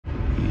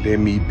Let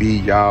me be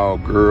y'all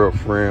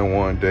girlfriend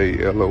one day,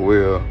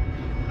 LOL.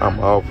 I'm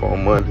off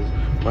on Mondays.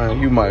 Man,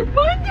 you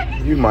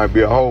might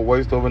be a whole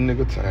waste of a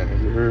nigga time,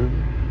 you heard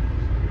me?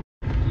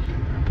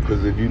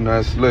 Cause if you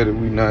not slutty,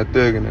 we not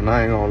thugging, and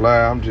I ain't gonna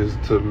lie, I'm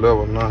just to the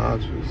level now.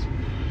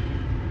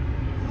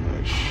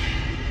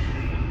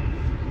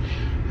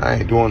 I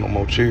ain't doing no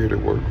more charity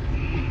work.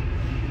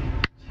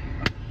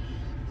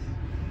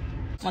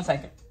 1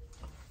 second.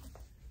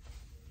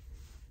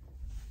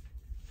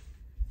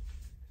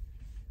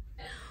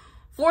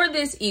 For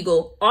this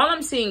eagle, all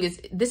I'm seeing is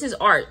this is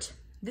art.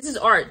 This is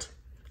art.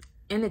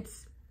 And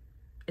it's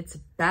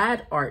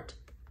bad art.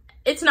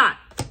 It's not.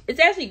 It's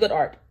actually good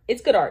art.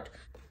 It's good art.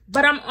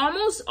 But I'm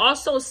almost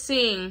also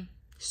seeing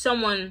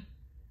someone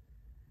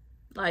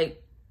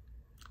like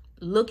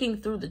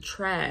looking through the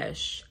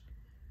trash.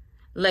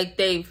 Like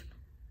they've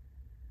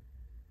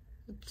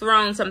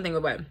thrown something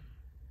away.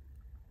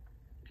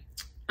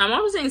 I'm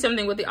also seeing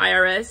something with the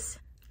IRS,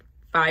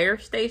 fire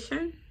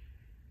station,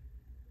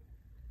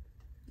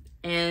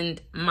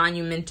 and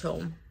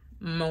monumental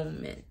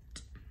moment.